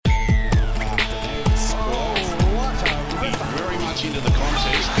much into the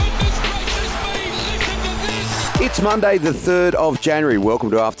contest. It's Monday, the 3rd of January. Welcome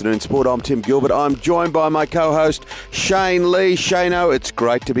to Afternoon Sport. I'm Tim Gilbert. I'm joined by my co-host, Shane Lee. Shano, it's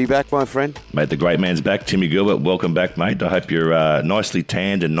great to be back, my friend. Mate, the great man's back. Timmy Gilbert, welcome back, mate. I hope you're nicely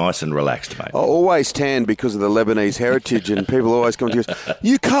tanned and nice and relaxed, mate. I always tan because of the Lebanese heritage, and people always come to us,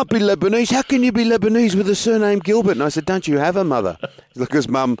 you can't be Lebanese. How can you be Lebanese with the surname Gilbert? And I said, don't you have a mother? Because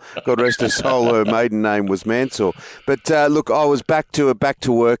Mum, God rest her soul, her maiden name was Mansour. But look, I was back to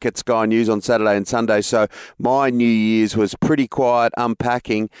work at Sky News on Saturday and Sunday, so my New Year's was pretty quiet,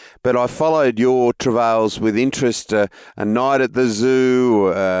 unpacking, but I followed your travails with interest. A night at the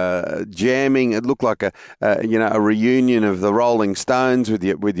zoo, jamming. It looked like a reunion of the Rolling Stones with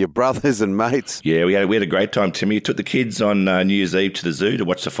your brothers and mates. Yeah, we had a great time, Timmy. Took the kids on New Year's Eve to the zoo to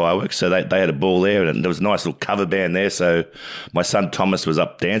watch the fireworks, so they had a ball there, and there was a nice little cover band there. So my son Thomas was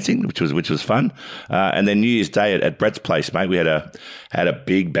up dancing, which was fun. And then New Year's Day at Brett's place, mate, we had a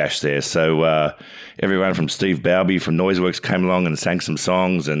big bash there. So everyone from Steve Balby from Noiseworks came along and sang some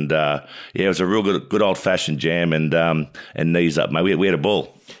songs, and it was a real good old fashioned jam, and knees up, mate. We had a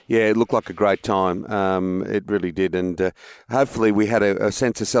ball. Yeah, it looked like a great time. It really did. And hopefully we had a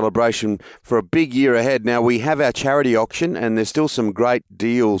sense of celebration for a big year ahead. Now, we have our charity auction, and there's still some great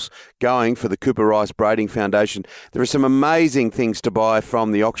deals going for the Cooper Rice Braiding Foundation. There are some amazing things to buy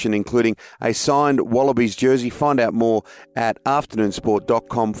from the auction, including a signed Wallabies jersey. Find out more at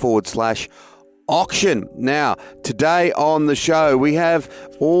afternoonsport.com/auction. Now, today on the show, we have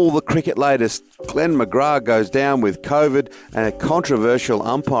all the cricket latest. Glenn McGrath goes down with COVID and a controversial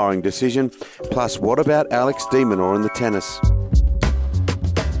umpiring decision. Plus, what about Alex de Minaur in the tennis?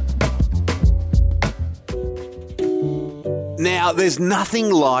 Now, there's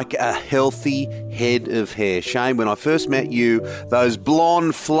nothing like a healthy head of hair. Shane, when I first met you, those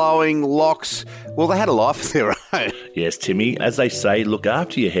blonde flowing locks, well, they had a life of their own. Yes, Timmy. As they say, look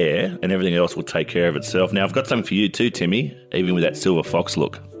after your hair and everything else will take care of itself. Now, I've got something for you too, Timmy, even with that silver fox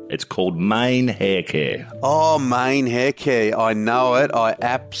look. It's called Mane Hair Care. Oh, Mane Hair Care. I know it. I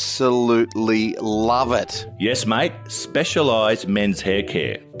absolutely love it. Yes, mate. Specialised men's hair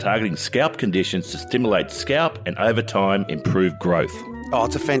care, targeting scalp conditions to stimulate scalp and, over time, improve growth. Oh,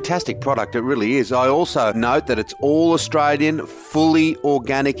 it's a fantastic product. It really is. I also note that it's all Australian, fully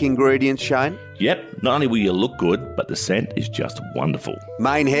organic ingredients, Shane. Yep. Not only will you look good, but the scent is just wonderful.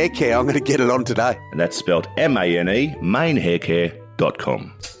 Mane Hair Care. I'm going to get it on today. And that's spelled M-A-N-E,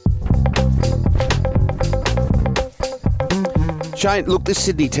 manehaircare.com. Shane, look, this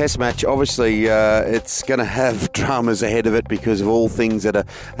Sydney Test match, obviously it's going to have dramas ahead of it because of all things that are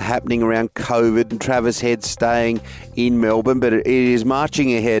happening around COVID and Travis Head staying in Melbourne, but it is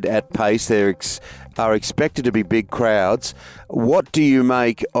marching ahead at pace. There are expected to be big crowds. What do you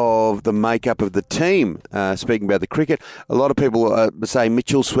make of the makeup of the team? Speaking about the cricket, a lot of people are saying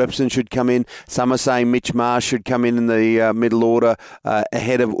Mitchell Swepson should come in. Some are saying Mitch Marsh should come in the middle order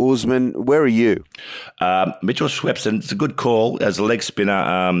ahead of Usman. Where are you? Mitchell Swepson, it's a good call. As a leg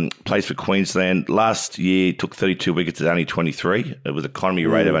spinner, plays for Queensland. Last year, took 32 wickets at only 23 with an economy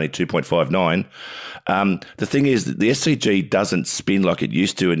rate of only 2.59. The thing is, the SCG doesn't spin like it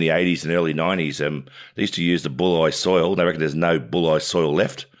used to in the 80s and early 90s. They used to use the bulleye soil. They reckon there's no bulleye soil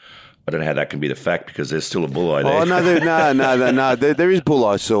left. I don't know how that can be the fact because there's still a bulleye there. Oh no! There is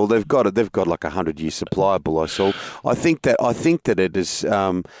bulleye soil. They've got it. They've got like 100-year supply of bulleye soil. I think that it has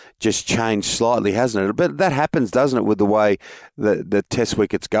just changed slightly, hasn't it? But that happens, doesn't it, with the way the Test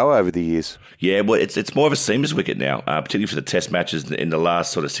wickets go over the years? Yeah, well, it's more of a seamers wicket now, particularly for the Test matches in the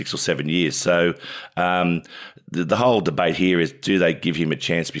last sort of 6 or 7 years. So the whole debate here is, do they give him a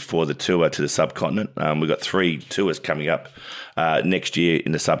chance before the tour to the subcontinent? We've got 3 tours coming up next year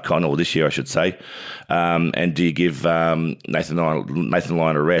in the subcontinent, or this year I should say. And do you give Nathan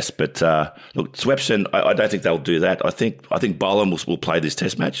Lyon a rest? But look, Swepson, I don't think they'll do that. I think Boland will play this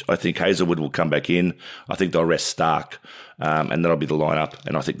Test match. I think Hazelwood will come back in. I think they'll rest Stark, and that'll be the lineup.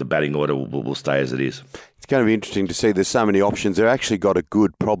 And I think the batting order will stay as it is. It's going to be interesting to see. There's so many options. They've actually got a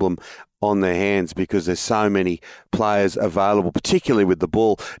good problem on their hands because there's so many players available, particularly with the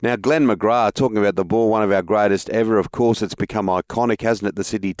ball. Now, Glenn McGrath, talking about the ball, one of our greatest ever, of course, it's become iconic, hasn't it, the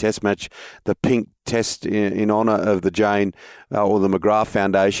Sydney Test match, the pink test in honour of the Jane or the McGrath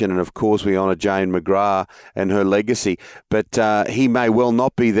Foundation, and of course we honour Jane McGrath and her legacy, but he may well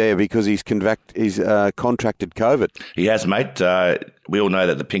not be there because he's contracted COVID. He has, mate. We all know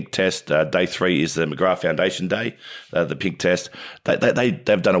that the pink test, day 3 is the McGrath Foundation Day, the pink test.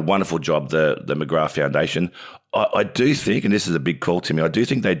 They've done a wonderful job, the McGrath Foundation. I do think, and this is a big call to me, I do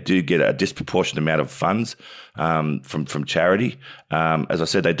think they do get a disproportionate amount of funds from charity. As I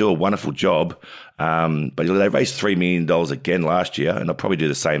said, they do a wonderful job, but they raised $3 million again last year, and they'll probably do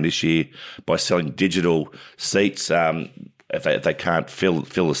the same this year by selling digital seats. If they can't fill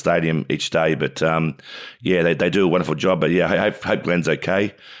the stadium each day, but they do a wonderful job. But I hope Glenn's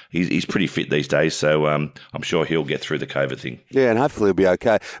okay. He's pretty fit these days, so I'm sure he'll get through the COVID thing. Yeah, and hopefully he'll be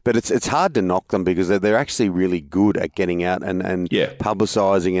okay. But it's hard to knock them because they're actually really good at getting out and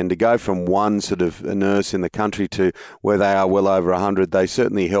publicising, and to go from one sort of nurse in the country to where they are well over 100, they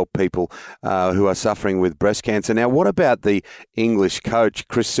certainly help people who are suffering with breast cancer. Now, what about the English coach,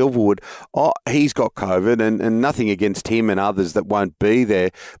 Chris Silverwood? Oh, he's got COVID, and nothing against him and others that won't be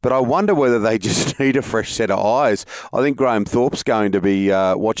there, but I wonder whether they just need a fresh set of eyes. I think Graham Thorpe's going to be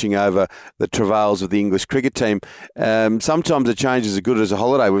watching over the travails of the English cricket team. Sometimes a change is as good as a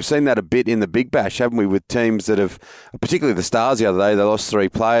holiday. We've seen that a bit in the Big Bash, haven't we, with teams that have, particularly the Stars the other day, they lost 3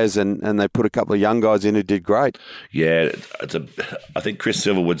 players and they put a couple of young guys in who did great. Yeah, I think Chris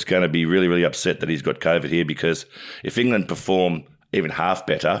Silverwood's going to be really, really upset that he's got COVID here, because if England perform even half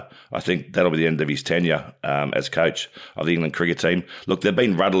better, I think that'll be the end of his tenure as coach of the England cricket team. Look, they've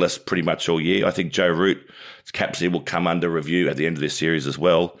been rudderless pretty much all year. I think Joe Root's captaincy will come under review at the end of this series as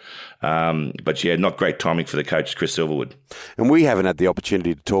well. But not great timing for the coach, Chris Silverwood. And we haven't had the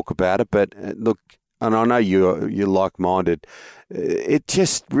opportunity to talk about it, but look, and I know you're like-minded, it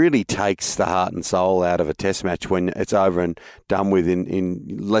just really takes the heart and soul out of a test match when it's over and done with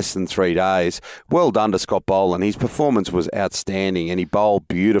in less than 3 days. Well done to Scott Boland. His performance was outstanding and he bowled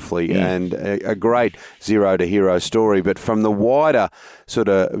beautifully and a great zero to hero story. But from the wider sort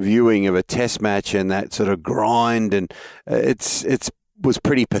of viewing of a test match and that sort of grind, and it's was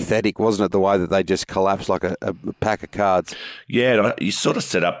pretty pathetic, wasn't it, the way that they just collapsed like a pack of cards? Yeah, you sort of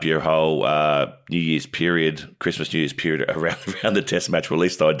set up your whole New Year's period, Christmas, New Year's period around the test match, well, at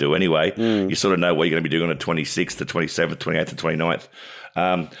least I do anyway. You sort of know what you're going to be doing on the 26th, the 27th, 28th and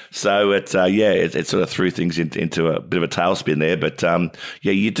 29th. So it sort of threw things into a bit of a tailspin there. But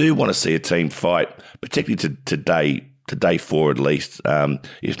you do want to see a team fight, particularly to day 4 at least,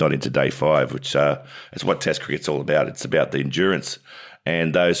 if not into day 5, which is what Test cricket's all about. It's about the endurance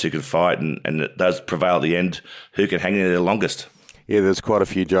and those who can fight, and it does prevail at the end, who can hang in there the longest. Yeah, there's quite a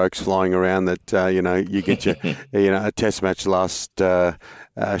few jokes flying around that, you get your, a test match last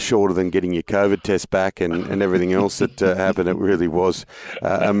shorter than getting your COVID test back and everything else that happened. It really was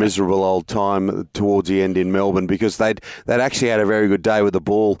a miserable old time towards the end in Melbourne, because they'd actually had a very good day with the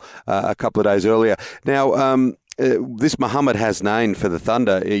ball a couple of days earlier. Now, this Mohammad Hasnain for the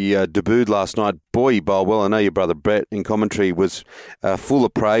Thunder, he debuted last night. Boy, he bowled well. I know your brother Brett in commentary was full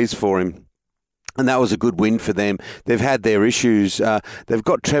of praise for him. And that was a good win for them. They've had their issues. They've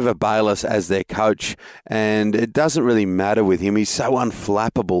got Trevor Bayliss as their coach, and it doesn't really matter with him. He's so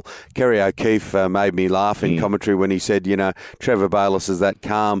unflappable. Kerry O'Keefe made me laugh in commentary when he said, Trevor Bayliss is that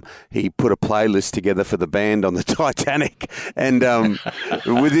calm. He put a playlist together for the band on the Titanic. And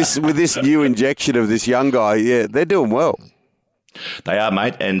with this new injection of this young guy, they're doing well. They are,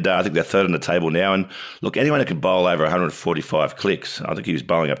 mate, and I think they're third on the table now. And look, anyone who can bowl over 145 clicks, I think he was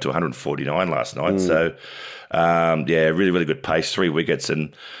bowling up to 149 last night. So, really, really good pace, 3 wickets.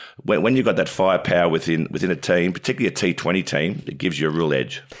 And when you've got that firepower within a team, particularly a T20 team, it gives you a real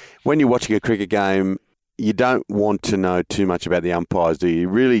edge. When you're watching a cricket game, you don't want to know too much about the umpires, do you? You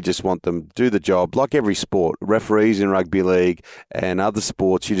really just want them to do the job, like every sport. Referees in rugby league and other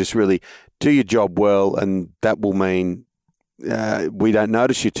sports, you just really do your job well, and that will mean we don't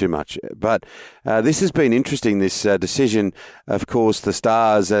notice you too much. But this has been interesting, this decision. Of course, the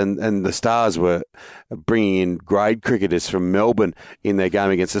Stars and the Stars were bringing in grade cricketers from Melbourne in their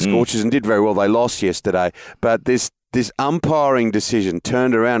game against the Scorchers and did very well. They lost yesterday. But this umpiring decision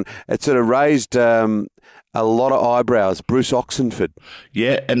turned around. It sort of raised a lot of eyebrows. Bruce Oxenford.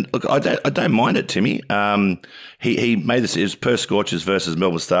 Yeah, and look, I don't mind it, Timmy. He made this, it was Perth Scorchers versus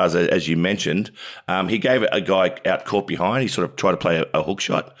Melbourne Stars, as you mentioned. He gave a guy out caught behind. He sort of tried to play a hook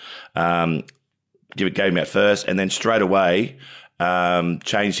shot, gave him out first, and then straight away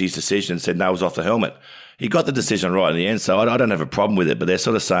changed his decision and said no, it was off the helmet. He got the decision right in the end, so I don't have a problem with it. But they're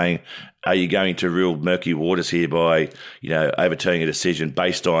sort of saying, are you going to real murky waters here by, overturning a decision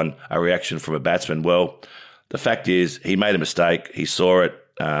based on a reaction from a batsman? Well, the fact is he made a mistake. He saw it.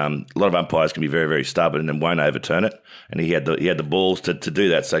 a lot of umpires can be very, very stubborn and won't overturn it. And he had the balls to do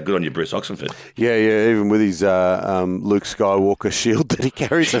that. So good on you, Bruce Oxenford. Yeah. Even with his Luke Skywalker shield that he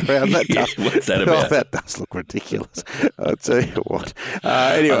carries around. What's that about? That does look ridiculous. I'll tell you what.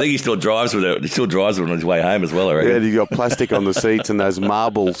 Anyway, I think he still drives with it. He still drives with it on his way home as well, I reckon. Yeah, you've got plastic on the seats and those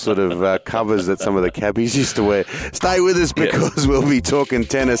marble sort of covers that some of the cabbies used to wear. Stay with us because we'll be talking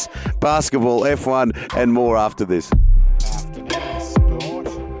tennis, basketball, F1 and more after this.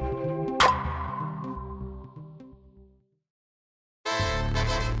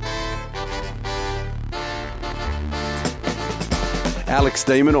 Alex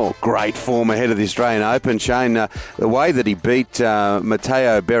de Minaur, great form ahead of the Australian Open. Shane, the way that he beat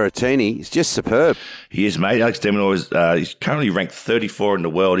Matteo Berrettini is just superb. He is, mate. Alex de Minaur is currently ranked 34 in the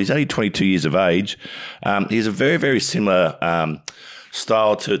world. He's only 22 years of age. He's a very, very similar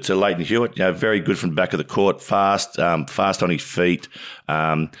style to Leighton Hewitt. Very good from the back of the court, fast on his feet.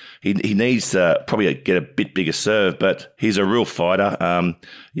 He needs to probably get a bit bigger serve, but he's a real fighter.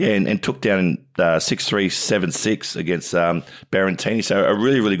 And took down 6-3, 7-6 against Berrettini. So a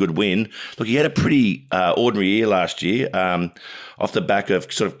really, really good win. Look, he had a pretty ordinary year last year off the back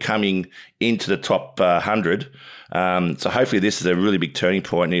of sort of coming into the top 100. So hopefully this is a really big turning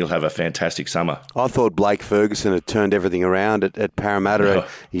point and he'll have a fantastic summer. I thought Blake Ferguson had turned everything around at Parramatta. Yeah.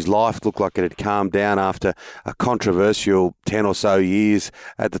 His life looked like it had calmed down after a controversial 10 or so years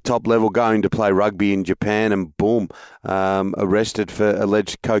at the top level, going to play rugby in Japan and boom, arrested for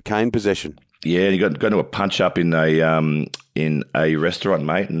alleged cocaine possession. Yeah, he got into a punch-up in a restaurant,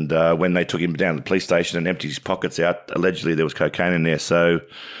 mate, and when they took him down to the police station and emptied his pockets out, allegedly there was cocaine in there. So,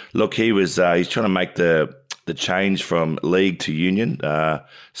 look, he's trying to make the change from league to union,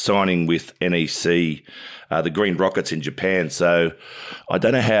 signing with NEC, the Green Rockets in Japan. So I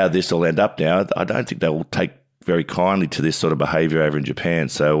don't know how this will end up now. I don't think they will take very kindly to this sort of behaviour over in Japan.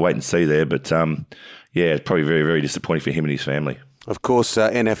 So wait and see there. But, it's probably very, very disappointing for him and his family. Of course,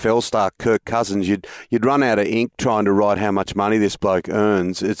 NFL star Kirk Cousins, you'd run out of ink trying to write how much money this bloke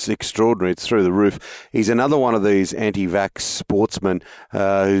earns. It's extraordinary. It's through the roof. He's another one of these anti-vax sportsmen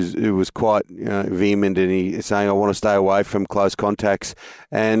who was quite vehement, and he's saying, I want to stay away from close contacts.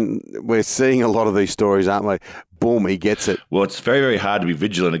 And we're seeing a lot of these stories, aren't we? Boom, he gets it. Well, it's very, very hard to be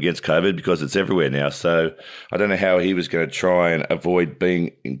vigilant against COVID because it's everywhere now. So I don't know how he was going to try and avoid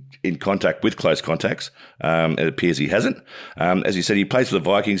being in contact with close contacts. It appears he hasn't. As you said, he plays for the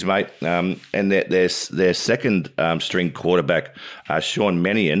Vikings, mate, and their second string quarterback, Sean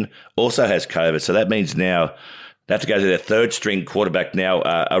Mannion, also has COVID. So that means now they have to go to their third string quarterback now,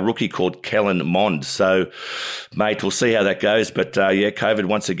 a rookie called Kellen Mond. So, mate, we'll see how that goes. But, COVID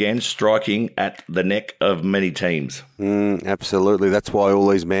once again striking at the neck of many teams. Absolutely. That's why all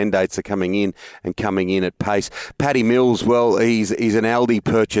these mandates are coming in at pace. Paddy Mills, well, he's an Aldi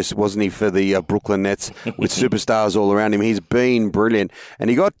purchase, wasn't he, for the Brooklyn Nets with superstars all around him. He's been brilliant. And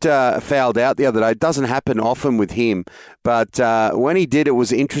he got fouled out the other day. It doesn't happen often with him. But when he did, it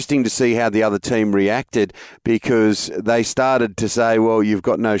was interesting to see how the other team reacted because they started to say, well, you've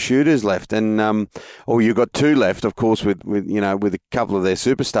got no shooters left. And or you've got two left, of course, with a couple of their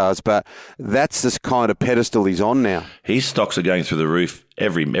superstars. But that's this kind of pedestal he's on now. His stocks are going through the roof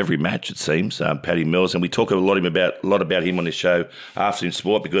every match, it seems, Paddy Mills. And we talk a lot about him on this show, Afternoon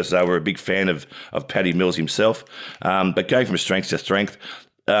Sport, because we're a big fan of Paddy Mills himself. But going from strength to strength,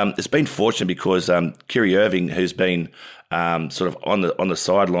 it's been fortunate because Kyrie Irving, who's been sort of on the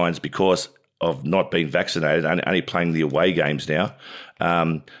sidelines because of not being vaccinated, only playing the away games now.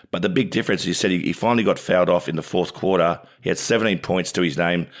 But the big difference, he said he finally got fouled off in the fourth quarter. He had 17 points to his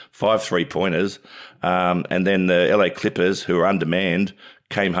name, 5 3-pointers. And then the LA Clippers, who were undermanned,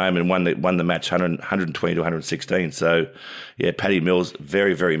 came home and won the match 120 to 116. So, yeah, Paddy Mills,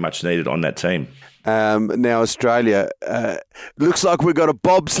 very, very much needed on that team. Now Australia looks like we've got a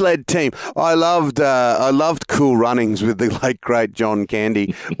bobsled team. I loved Cool Runnings with the late great John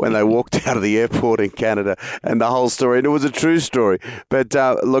Candy when they walked out of the airport in Canada and the whole story. And it was a true story. But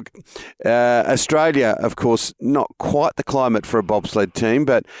look, Australia, of course, not quite the climate for a bobsled team,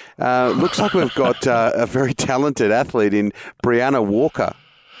 but looks like we've got a very talented athlete in Brianna Walker.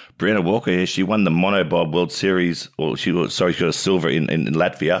 Brianna Walker, yeah, she won the Monobob World Series, she got a silver in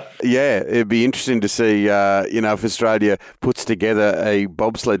Latvia. Yeah, it'd be interesting to see, if Australia puts together a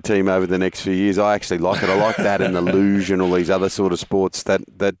bobsled team over the next few years. I actually like it. I like that and the luge and all these other sort of sports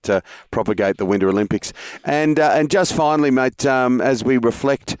that propagate the Winter Olympics. And just finally, mate, as we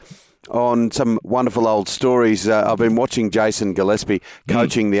reflect on some wonderful old stories. I've been watching Jason Gillespie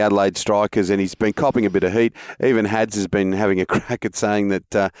coaching the Adelaide Strikers, and he's been copping a bit of heat. Even Hads has been having a crack at saying that,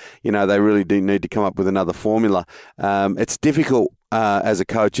 they really do need to come up with another formula. It's difficult as a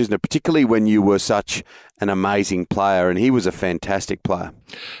coach, isn't it? Particularly when you were such an amazing player, and he was a fantastic player.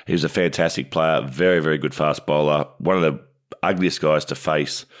 He was a fantastic player, very, very good fast bowler, one of the ugliest guys to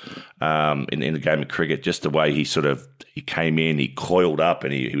face in the game of cricket, just the way he came in, he coiled up,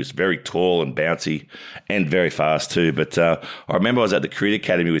 and he was very tall and bouncy and very fast too. But I remember I was at the Cricket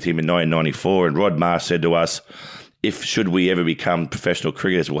Academy with him in 1994, and Rod Marsh said to us, should we ever become professional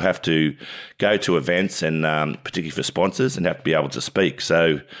cricketers, we'll have to go to events and particularly for sponsors and have to be able to speak.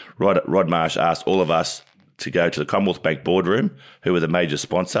 So Rod Marsh asked all of us to go to the Commonwealth Bank boardroom, who were the major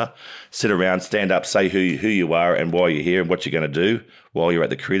sponsor, sit around, stand up, say who you are and why you're here and what you're going to do while you're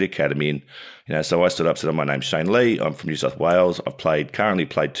at the Cricket Academy. And so I stood up, said, my name's Shane Lee, I'm from New South Wales, I've currently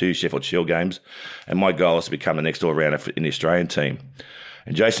played 2 Sheffield Shield games, and my goal is to become the next all-rounder in the Australian team.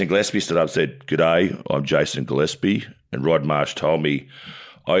 And Jason Gillespie stood up and said, "G'day, I'm Jason Gillespie." And Rod Marsh told me,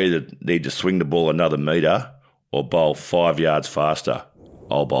 I either need to swing the ball another metre or bowl 5 yards faster.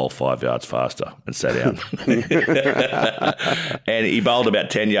 I'll bowl 5 yards faster, and sat down. And he bowled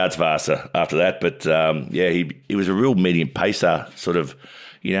about 10 yards faster after that. But, he was a real medium pacer, sort of,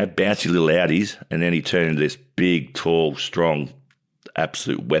 bouncy little outies. And then he turned into this big, tall, strong,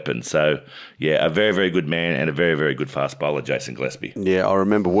 absolute weapon. So, a very, very good man and a very, very good fast bowler, Jason Gillespie. Yeah, I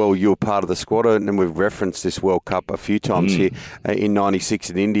remember well you were part of the squad, and we've referenced this World Cup a few times here in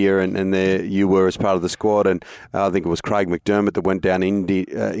 96 in India, and there you were as part of the squad, and I think it was Craig McDermott that went down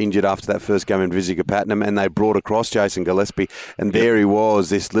injured after that first game in Visakhapatnam, and they brought across Jason Gillespie, and there he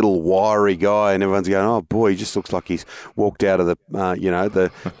was, this little wiry guy, and everyone's going, oh boy, he just looks like he's walked out of the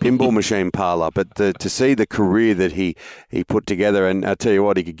the pinball machine parlour. But to see the career that he put together, and I tell you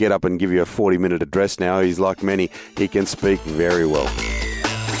what, he could get up and give you a 40-minute address now. He's like many, he can speak very well.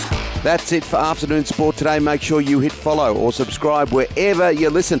 That's it for Afternoon Sport today. Make sure you hit follow or subscribe wherever you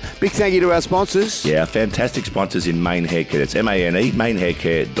listen. Big thank you to our sponsors. Yeah, fantastic sponsors in Mane Haircare. It's MANE,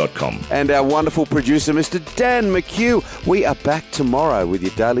 mainehaircare.com. And our wonderful producer, Mr. Dan McHugh. We are back tomorrow with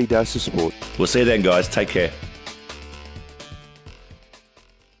your daily dose of sport. We'll see you then, guys. Take care.